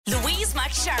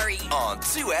Ross McSharry on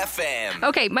 2FM.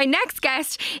 Okay, my next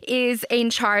guest is in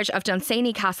charge of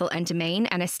Dunsany Castle and Demense,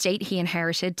 an estate he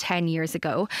inherited 10 years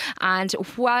ago. And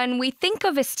when we think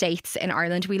of estates in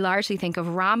Ireland, we largely think of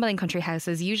rambling country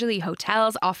houses, usually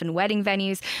hotels, often wedding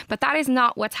venues, but that is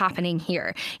not what's happening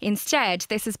here. Instead,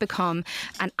 this has become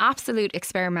an absolute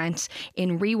experiment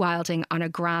in rewilding on a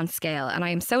grand scale. And I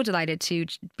am so delighted to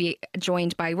be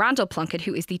joined by Randal Plunkett,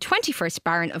 who is the 21st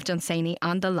Baron of Dunsany,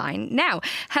 on the line now.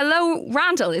 Hello,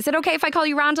 Randal. Is it okay if I call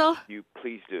you Randal? You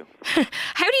please do.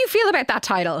 How do you feel about that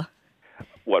title?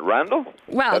 What, Randal?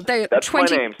 Well, that's my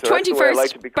name, so 21st like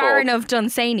to be Baron called. of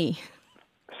Dunsany.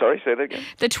 Sorry, say that again.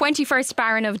 The 21st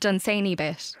Baron of Dunsany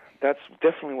bit. That's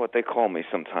definitely what they call me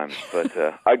sometimes, but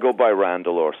I go by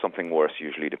Randal or something worse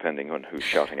usually, depending on who's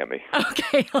shouting at me.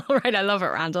 Okay, all right, I love it,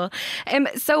 Randal.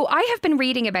 So I have been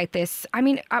reading about this. I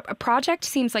mean, a project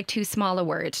seems like too small a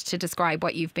word to describe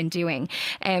what you've been doing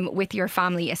with your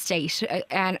family estate,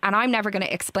 and I'm never going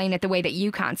to explain it the way that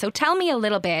you can. So tell me a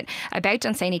little bit about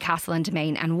Dunsany Castle and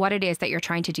Demense and what it is that you're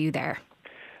trying to do there.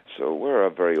 So we're a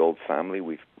very old family.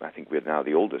 I think we're now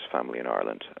the oldest family in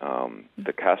Ireland.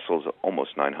 The castle's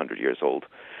almost 900 years old.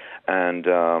 And,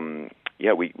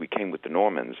 we came with the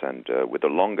Normans and we're the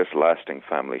longest-lasting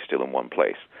family still in one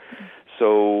place.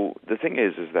 So the thing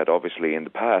is that obviously in the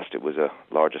past it was a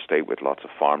large estate with lots of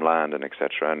farmland and et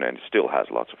cetera, and it still has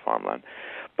lots of farmland.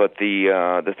 But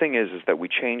the thing is that we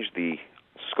changed the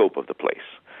scope of the place.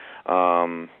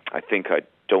 I think I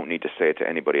don't need to say it to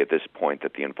anybody at this point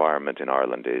that the environment in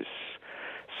Ireland is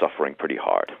suffering pretty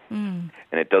hard. And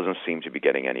it doesn't seem to be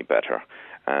getting any better.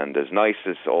 And as nice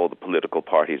as all the political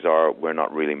parties are, we're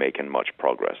not really making much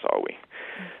progress, are we?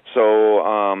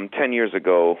 So 10 years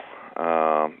ago,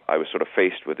 I was sort of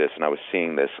faced with this, and I was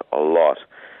seeing this a lot,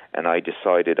 and I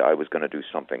decided I was going to do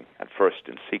something, at first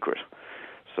in secret.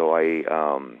 So I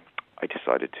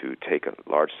decided to take a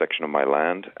large section of my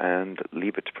land and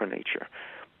leave it for nature.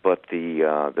 But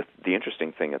the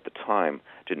interesting thing at the time,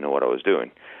 didn't know what I was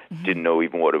doing. Didn't know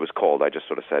even what it was called. I just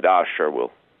sort of said, sure,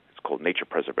 it's called nature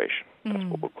preservation. That's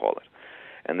what we'll call it.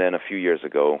 And then a few years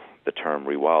ago, the term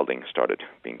rewilding started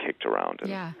being kicked around.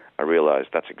 And I realized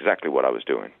that's exactly what I was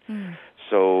doing.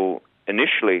 So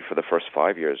initially, for the first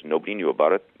 5 years, nobody knew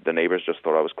about it. The neighbors just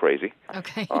thought I was crazy.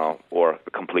 Okay. Or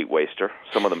a complete waster.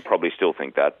 Some of them probably still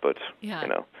think that, but,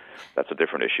 that's a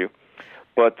different issue.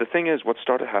 But the thing is, what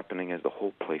started happening is the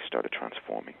whole place started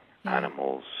transforming.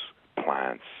 Animals,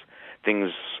 plants,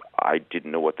 things I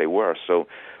didn't know what they were. So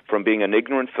from being an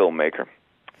ignorant filmmaker,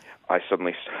 I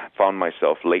suddenly found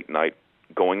myself late night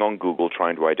going on Google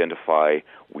trying to identify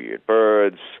weird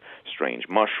birds, strange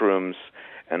mushrooms,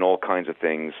 and all kinds of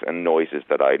things and noises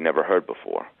that I'd never heard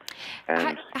before.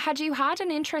 And had you had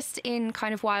an interest in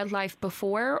kind of wildlife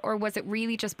before, or was it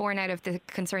really just born out of the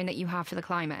concern that you have for the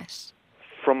climate?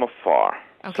 From afar.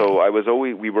 Okay. So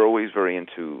we were always very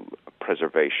into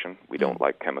preservation. We don't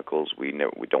like chemicals. We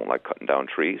don't like cutting down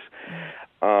trees.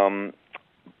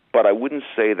 But I wouldn't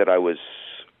say that I was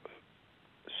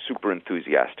super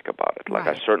enthusiastic about it. Like,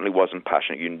 I certainly wasn't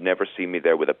passionate. You'd never see me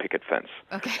there with a picket fence.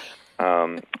 Okay.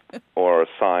 Or a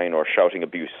sign or shouting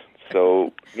abuse.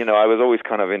 So, I was always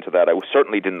kind of into that. I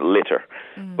certainly didn't litter,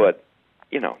 but,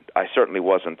 I certainly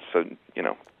wasn't,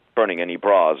 burning any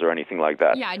bras or anything like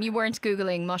that. Yeah, and you weren't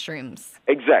Googling mushrooms.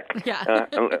 Exactly. Yeah.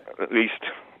 At least,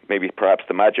 maybe perhaps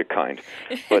the magic kind.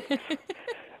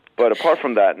 But apart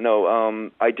from that, no,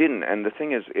 I didn't. And the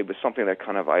thing is, it was something that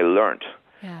kind of I learned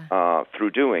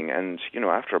through doing. And,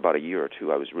 after about a year or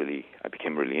two, I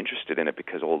became really interested in it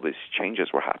because all these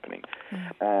changes were happening.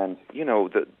 And,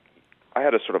 I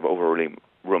had a sort of overly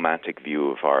romantic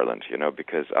view of Ireland,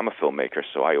 because I'm a filmmaker,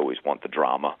 so I always want the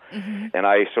drama. And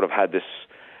I sort of had this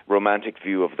romantic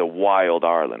view of the wild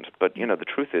Ireland. But, the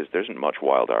truth is there isn't much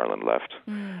wild Ireland left.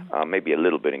 Maybe a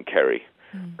little bit in Kerry.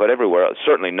 But everywhere else,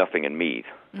 certainly nothing in Meath.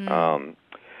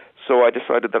 So I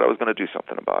decided that I was going to do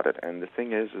something about it. And the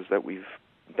thing is that we've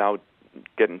now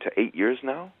getting to 8 years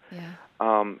now.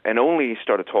 And only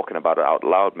started talking about it out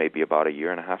loud maybe about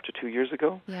 1.5 to 2 years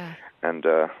ago. And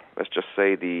let's just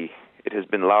say it has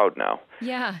been loud now.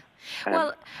 Yeah.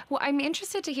 Well, I'm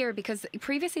interested to hear, because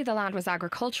previously the land was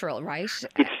agricultural, right?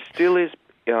 It still is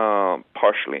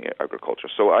partially agriculture.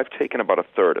 So I've taken about a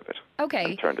third of it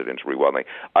and turned it into rewilding.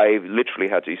 I literally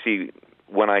had to, you see,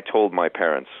 when I told my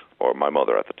parents, or my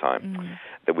mother at the time,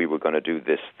 that we were going to do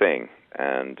this thing,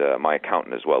 and my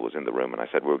accountant as well was in the room, and I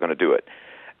said we were going to do it.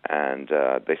 And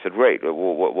they said, great,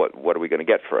 what are we going to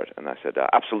get for it? And I said,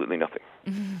 absolutely nothing.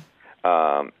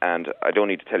 And I don't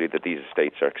need to tell you that these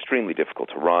estates are extremely difficult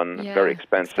to run, very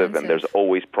expensive, and there's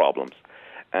always problems.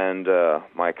 And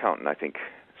my accountant, I think,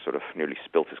 sort of nearly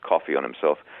spilt his coffee on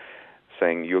himself,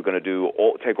 saying, you're going to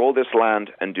take all this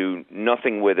land and do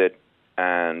nothing with it,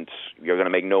 and you're going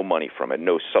to make no money from it,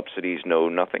 no subsidies, no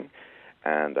nothing.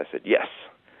 And I said, yes.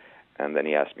 And then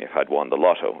he asked me if I'd won the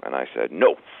lotto, and I said,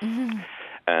 no. Mm-hmm.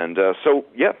 And so,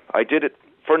 I did it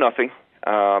for nothing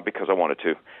because I wanted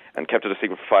to, and kept it a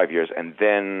secret for 5 years. And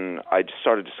then I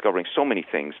started discovering so many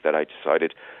things that I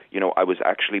decided, I was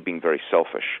actually being very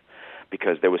selfish,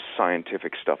 because there was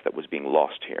scientific stuff that was being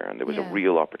lost here, and there was a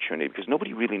real opportunity, because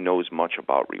nobody really knows much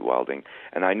about rewilding.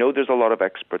 And I know there's a lot of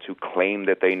experts who claim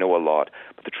that they know a lot,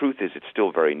 but the truth is it's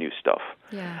still very new stuff.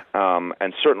 Yeah.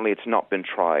 And certainly it's not been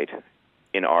tried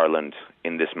in Ireland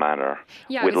in this manner,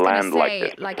 with land like this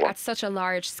before. Like at such a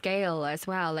large scale as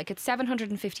well. Like it's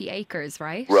 750 acres,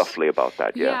 right? Roughly about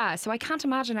that, yeah. Yeah, so I can't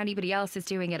imagine anybody else is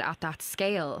doing it at that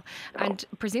scale. No. And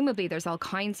presumably there's all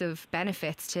kinds of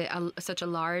benefits to such a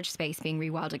large space being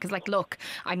rewilded. Because look,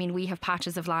 I mean, we have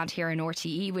patches of land here in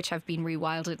RTE which have been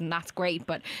rewilded, and that's great,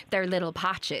 but they're little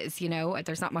patches,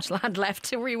 There's not much land left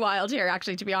to rewild here,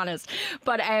 actually, to be honest.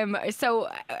 But so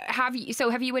have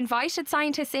you invited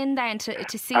scientists in then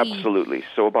to see? Absolutely.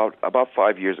 So about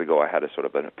 5 years ago, I had a sort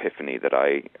of an epiphany that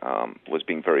I was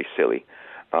being very silly.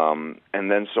 And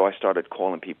then so I started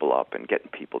calling people up and getting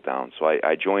people down. So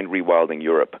I joined Rewilding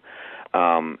Europe.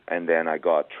 And then I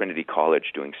got Trinity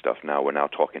College doing stuff now. We're now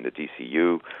talking to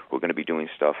DCU. We're going to be doing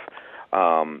stuff.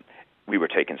 We were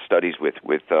taking studies with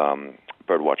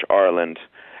Birdwatch Ireland.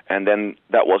 And then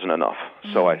that wasn't enough.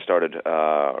 So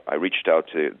I reached out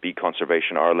to Bee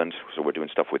Conservation Ireland. So we're doing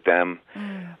stuff with them.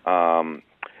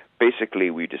 Basically,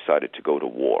 we decided to go to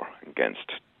war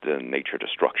against the nature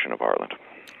destruction of Ireland.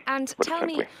 And tell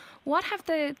me, what have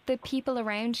the people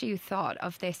around you thought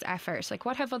of this effort? Like,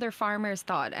 what have other farmers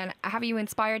thought? And have you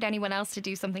inspired anyone else to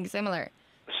do something similar?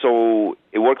 So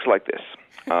it works like this.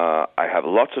 I have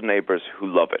lots of neighbors who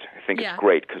love it. I think it's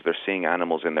great because they're seeing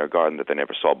animals in their garden that they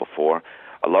never saw before.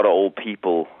 A lot of old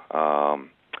people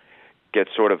get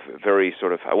very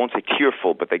I won't say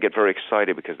tearful, but they get very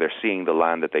excited because they're seeing the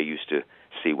land that they used to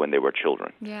see when they were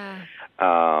children. Yeah.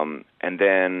 And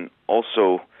then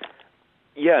also,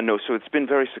 so it's been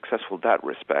very successful in that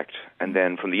respect. And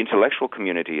then from the intellectual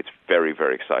community, it's very,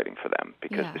 very exciting for them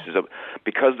because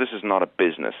this is not a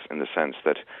business in the sense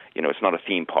that, it's not a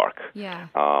theme park. Yeah.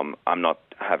 I'm not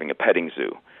having a petting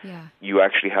zoo. Yeah. You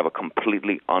actually have a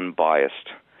completely unbiased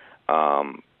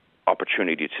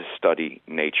opportunity to study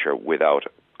nature without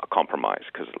a compromise.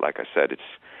 Because, like I said,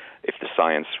 if the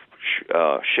science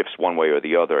shifts one way or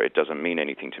the other, it doesn't mean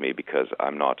anything to me because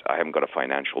I haven't got a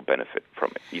financial benefit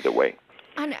from it either way.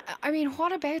 And I mean,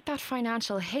 what about that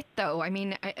financial hit, though? I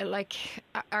mean,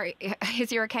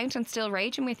 is your accountant still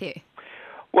raging with you?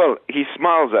 Well, he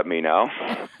smiles at me now,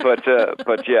 but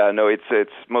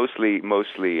it's mostly.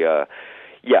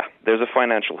 There's a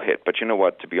financial hit, but you know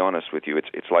what? To be honest with you,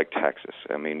 it's like taxes.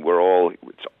 I mean,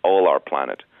 it's all our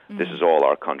planet. This is all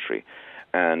our country,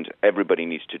 and everybody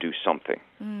needs to do something.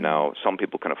 Now, some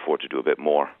people can afford to do a bit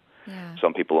more. Yeah.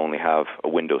 Some people only have a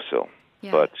windowsill.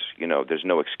 Yeah. But, there's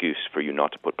no excuse for you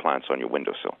not to put plants on your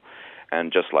windowsill.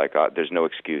 And just like there's no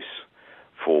excuse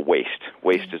for waste.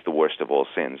 Waste is the worst of all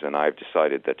sins. And I've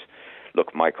decided that,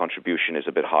 look, my contribution is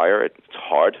a bit higher. It's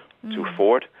hard to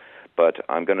afford, but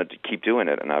I'm going to keep doing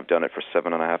it. And I've done it for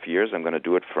 7.5 years. I'm going to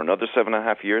do it for another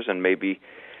 7.5 years and maybe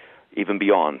even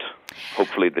beyond.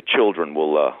 Hopefully the children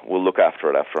will look after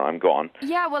it after I'm gone.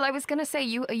 Yeah, well, I was going to say,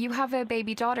 you have a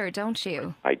baby daughter, don't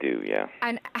you? I do, yeah.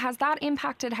 And has that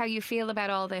impacted how you feel about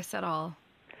all this at all?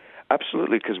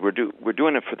 Absolutely, because we're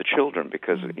doing it for the children,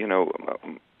 because,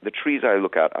 the trees I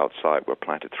look at outside were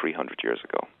planted 300 years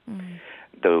ago.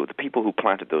 The people who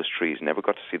planted those trees never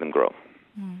got to see them grow.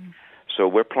 So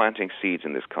we're planting seeds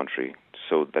in this country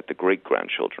so that the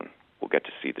great-grandchildren will get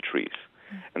to see the trees.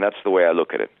 And that's the way I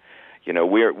look at it.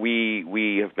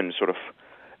 We have been sort of,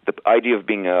 the idea of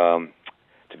being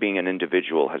an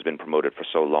individual has been promoted for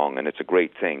so long, and it's a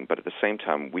great thing. But at the same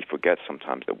time, we forget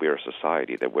sometimes that we're a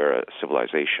society, that we're a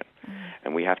civilization,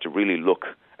 and we have to really look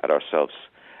at ourselves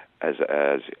as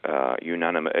a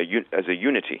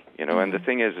unity. And the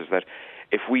thing is that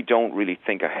if we don't really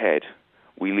think ahead,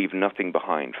 we leave nothing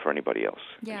behind for anybody else.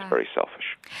 Yeah. It's very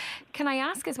selfish. Can I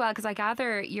ask as well, because I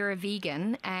gather you're a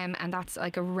vegan, and that's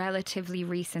like a relatively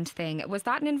recent thing. Was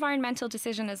that an environmental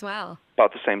decision as well?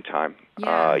 About the same time.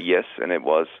 Yeah. Yes, and it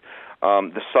was.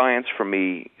 The science for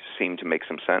me seemed to make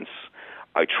some sense.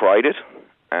 I tried it,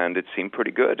 and it seemed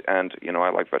pretty good. And, I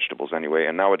like vegetables anyway.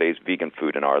 And nowadays, vegan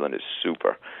food in Ireland is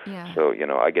super. Yeah. So,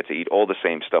 I get to eat all the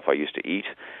same stuff I used to eat.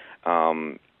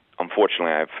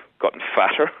 Unfortunately, I've gotten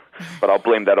fatter, but I'll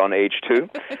blame that on age too.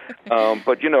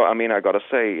 But, I got to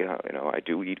say, I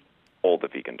do eat all the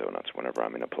vegan donuts whenever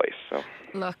I'm in a place. So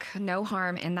look, no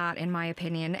harm in that, in my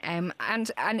opinion. And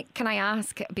can I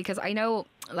ask, because I know,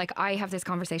 like, I have this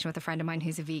conversation with a friend of mine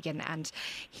who's a vegan, and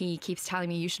he keeps telling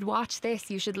me, you should watch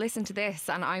this, you should listen to this,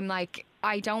 and I'm like,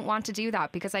 I don't want to do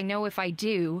that, because I know if I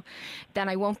do, then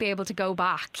I won't be able to go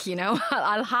back, you know.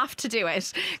 I'll have to do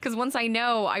it, because once I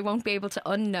know, I won't be able to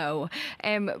unknow.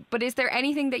 But is there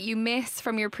anything that you miss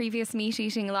from your previous meat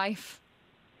eating life?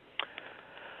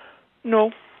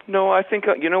 No, I think,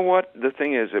 you know what? The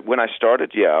thing is, that when I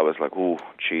started, I was like, ooh,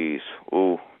 cheese,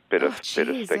 ooh, bit of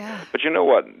steak. Yeah. But you know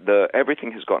what?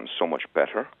 Everything has gotten so much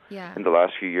better in the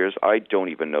last few years. I don't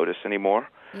even notice anymore.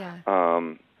 Yeah.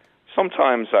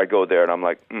 Sometimes I go there and I'm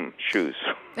like, shoes.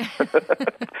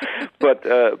 But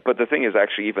the thing is,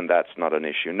 actually, even that's not an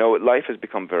issue. No, life has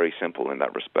become very simple in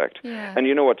that respect. Yeah. And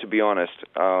you know what? To be honest,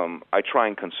 I try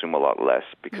and consume a lot less,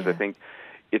 because I think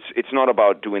it's not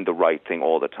about doing the right thing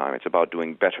all the time. It's about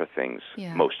doing better things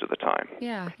most of the time.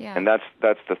 Yeah. And that's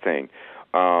the thing.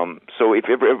 So if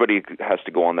everybody has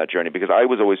to go on that journey, because I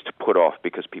was always put off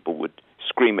because people would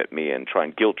scream at me and try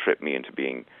and guilt trip me into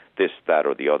being this, that,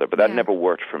 or the other. But that never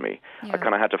worked for me. Yeah. I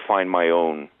kind of had to find my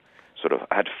own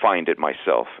I had to find it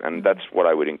myself. And that's what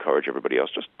I would encourage everybody else.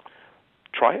 Just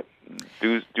try it.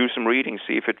 Do some reading,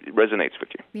 see if it resonates with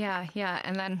you. Yeah.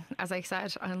 And then, as I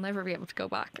said, I'll never be able to go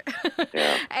back.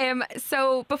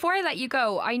 So before I let you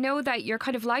go, I know that your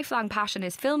kind of lifelong passion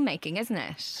is filmmaking, isn't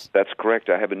it? That's correct.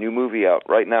 I have a new movie out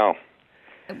right now.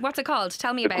 What's it called?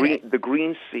 Tell me about it. The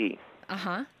Green Sea.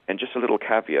 Uh-huh. And just a little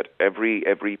caveat,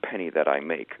 every penny that I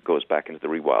make goes back into the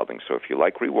rewilding. So if you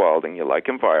like rewilding, you like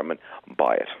environment,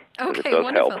 buy it. Okay, it does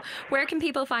wonderful. Help. Where can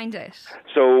people find it?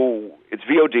 So it's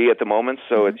VOD at the moment,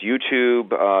 so it's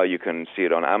YouTube. You can see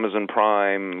it on Amazon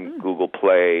Prime, Google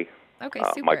Play,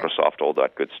 super. Microsoft, all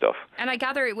that good stuff. And I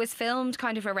gather it was filmed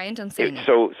kind of around Dunsany.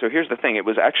 So here's the thing. It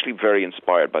was actually very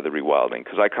inspired by the rewilding,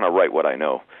 because I kind of write what I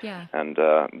know. Yeah. And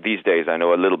these days I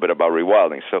know a little bit about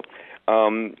rewilding.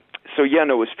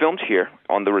 It was filmed here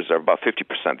on the reserve, about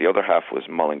 50%. The other half was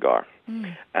Mullingar.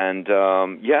 And,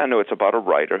 it's about a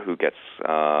writer who's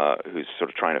sort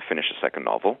of trying to finish a second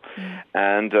novel.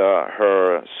 And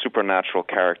her supernatural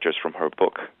characters from her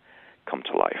book come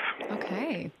to life.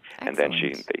 Okay. Excellent. And then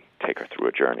they take her through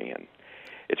a journey, and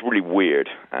it's really weird,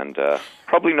 and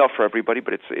probably not for everybody,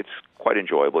 but it's quite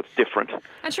enjoyable. It's different.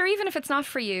 And sure, even if it's not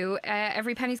for you,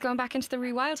 every penny's going back into the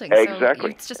rewilding. Exactly.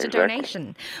 So it's just a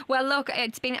donation. Well, look,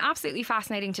 it's been absolutely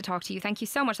fascinating to talk to you. Thank you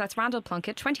so much. That's Randal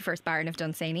Plunkett, 21st Baron of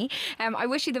Dunsany. I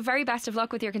wish you the very best of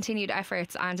luck with your continued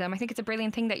efforts, and I think it's a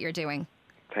brilliant thing that you're doing.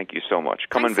 Thank you so much.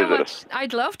 Come and visit us.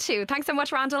 I'd love to. Thanks so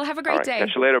much, Randal. Have a great day.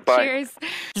 Catch you later. Bye. Cheers.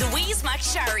 Louise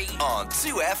McSharry on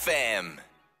 2FM.